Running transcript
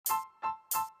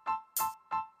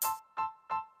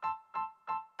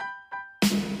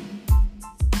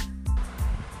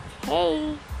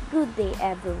Hey, good day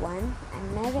everyone. I'm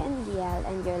Mary Andial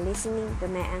and you're listening to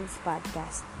Naang's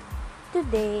podcast.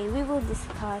 Today, we will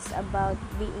discuss about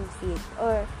being fit,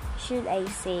 or should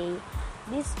I say,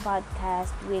 this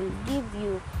podcast will give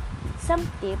you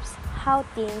some tips how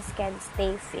teens can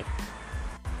stay fit.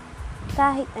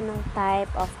 Kahit anong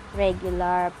type of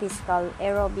regular physical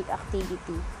aerobic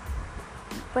activity,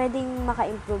 pwedeng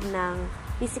maka-improve ng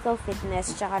physical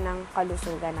fitness tsaka ng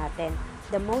kalusugan natin.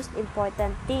 The most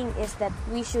important thing is that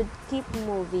we should keep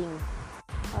moving,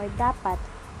 or dapat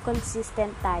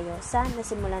consistent tayo sa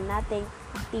nasimulan nating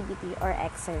activity or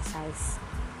exercise.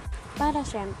 Para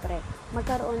syempre,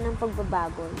 magkaroon ng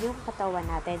pagbabago yung katawan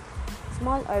natin,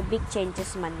 small or big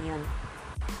changes man yun.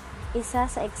 Isa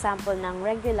sa example ng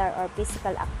regular or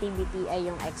physical activity ay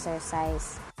yung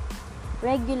exercise.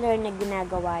 Regular na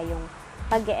ginagawa yung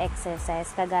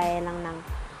pag-exercise kagaya lang ng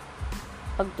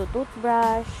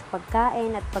pagtututbrush,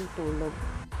 pagkain at pagtulog.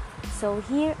 So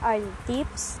here are the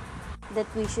tips that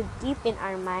we should keep in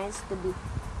our minds to be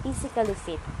physically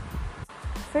fit.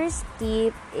 First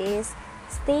tip is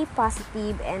stay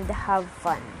positive and have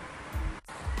fun.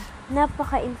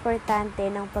 Napaka-importante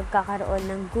ng pagkakaroon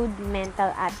ng good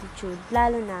mental attitude,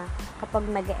 lalo na kapag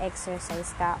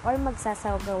mag-exercise ka or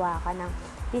magsasagawa ka ng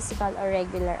physical or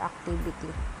regular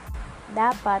activity.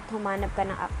 Dapat humanap ka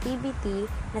ng activity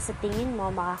na sa tingin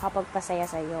mo makakapagpasaya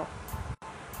sa'yo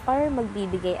or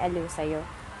magbibigay aliw sa'yo.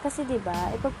 Kasi 'di ba,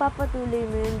 ipagpapatuloy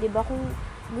mo 'yun, 'di ba, kung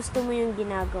gusto mo yung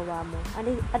ginagawa mo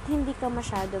at hindi ka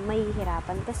masyado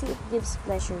mahihirapan kasi it gives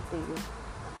pleasure to you.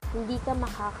 Hindi ka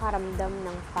makakaramdam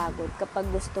ng pagod kapag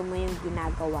gusto mo yung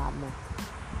ginagawa mo.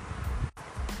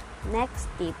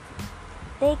 Next tip,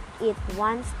 take it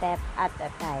one step at a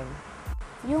time.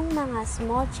 Yung mga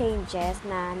small changes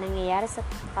na nangyayari sa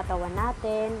katawan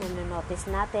natin, nanonotice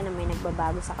natin na may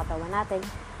nagbabago sa katawan natin,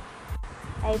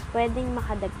 ay pwedeng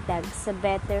makadagdag sa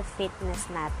better fitness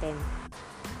natin.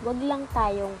 Huwag lang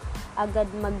tayong agad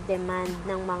mag-demand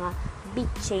ng mga big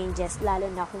changes, lalo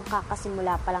na kung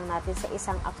kakasimula pa lang natin sa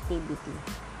isang activity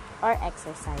or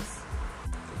exercise.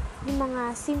 Yung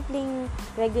mga simpleng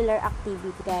regular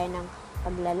activity gaya ng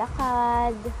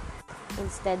paglalakad,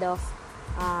 instead of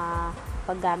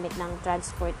paggamit ng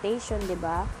transportation, 'di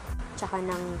ba? Tsaka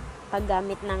ng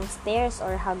paggamit ng stairs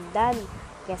or hagdan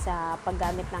kaysa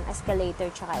paggamit ng escalator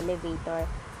tsaka elevator.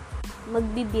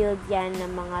 Magbi-build 'yan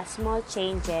ng mga small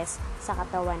changes sa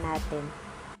katawan natin.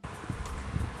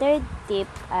 Third tip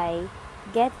ay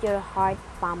get your heart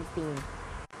pumping.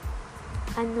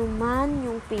 Ano man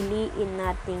yung piliin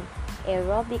nating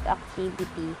aerobic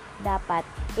activity, dapat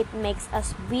it makes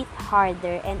us beat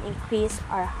harder and increase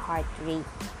our heart rate.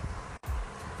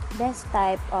 Best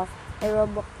type of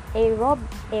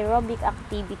aerobic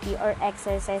activity or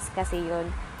exercise kasi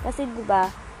yun. Kasi diba,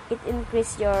 it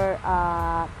increase your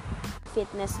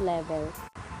fitness level.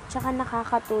 Tsaka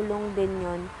nakakatulong din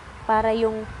yun para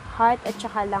yung heart at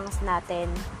tsaka lungs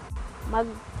natin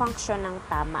mag-function ng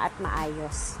tama at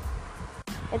maayos.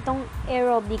 Itong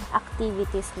aerobic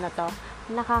activities na to,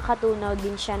 nakakatunaw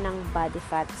din siya ng body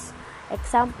fats.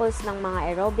 Examples ng mga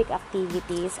aerobic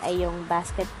activities ay yung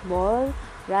basketball,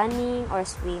 running, or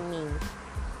swimming.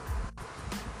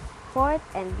 Fourth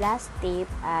and last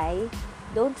tip ay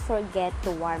don't forget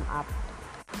to warm up.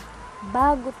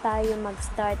 Bago tayo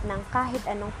mag-start ng kahit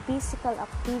anong physical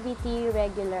activity,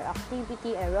 regular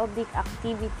activity, aerobic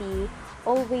activity,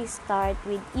 always start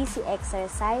with easy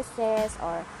exercises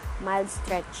or mild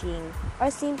stretching,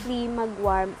 or simply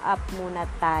mag-warm up muna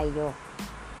tayo.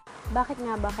 Bakit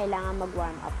nga ba kailangan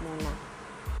mag-warm up muna?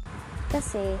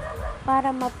 Kasi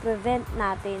para ma-prevent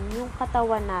natin yung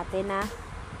katawan natin na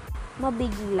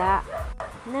mabigla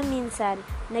na minsan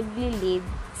nagli-lead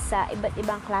sa iba't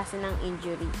ibang klase ng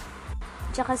injury.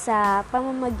 Tsaka sa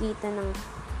pamamagitan ng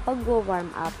pag-warm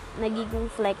up,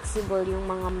 nagiging flexible yung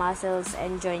mga muscles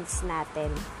and joints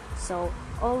natin. So,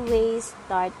 always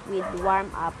start with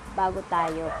warm up bago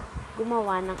tayo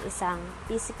gumawa ng isang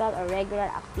physical or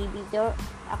regular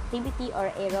activity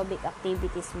or aerobic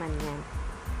activities man yan.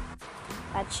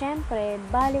 At syempre,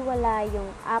 baliwala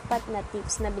yung 4 na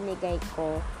tips na binigay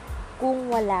ko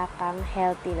kung wala kang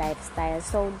healthy lifestyle.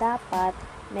 So, dapat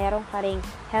meron ka ring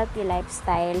healthy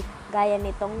lifestyle gaya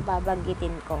nitong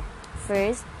babanggitin ko.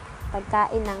 First,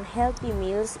 pagkain ng healthy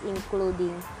meals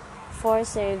including 4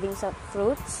 servings of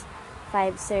fruits,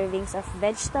 5 servings of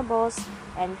vegetables,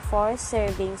 and 4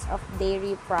 servings of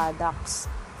dairy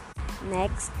products.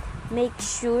 Next, make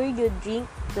sure you drink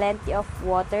plenty of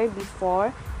water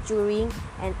before, during,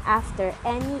 and after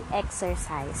any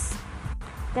exercise.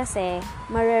 Kasi,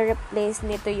 mare-replace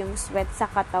nito yung sweat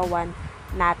sa katawan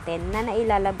natin na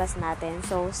nailalabas natin.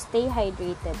 So, stay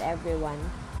hydrated everyone.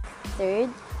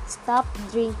 Third, stop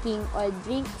drinking or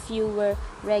drink fewer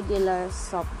regular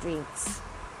soft drinks.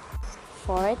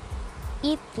 Fourth,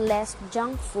 eat less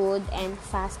junk food and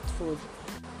fast food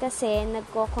kasi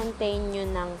nagko-contain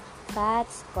yun ng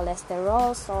fats,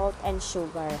 cholesterol, salt, and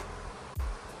sugar.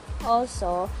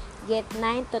 Also, get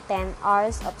 9 to 10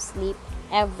 hours of sleep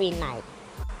every night.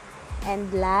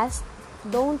 And last,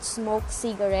 don't smoke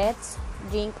cigarettes,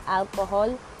 drink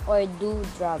alcohol, or do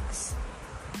drugs.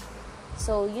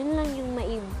 So, yun lang yung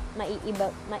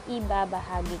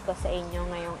maibabahagi ko sa inyo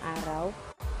ngayong araw.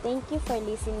 Thank you for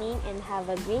listening and have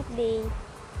a great day.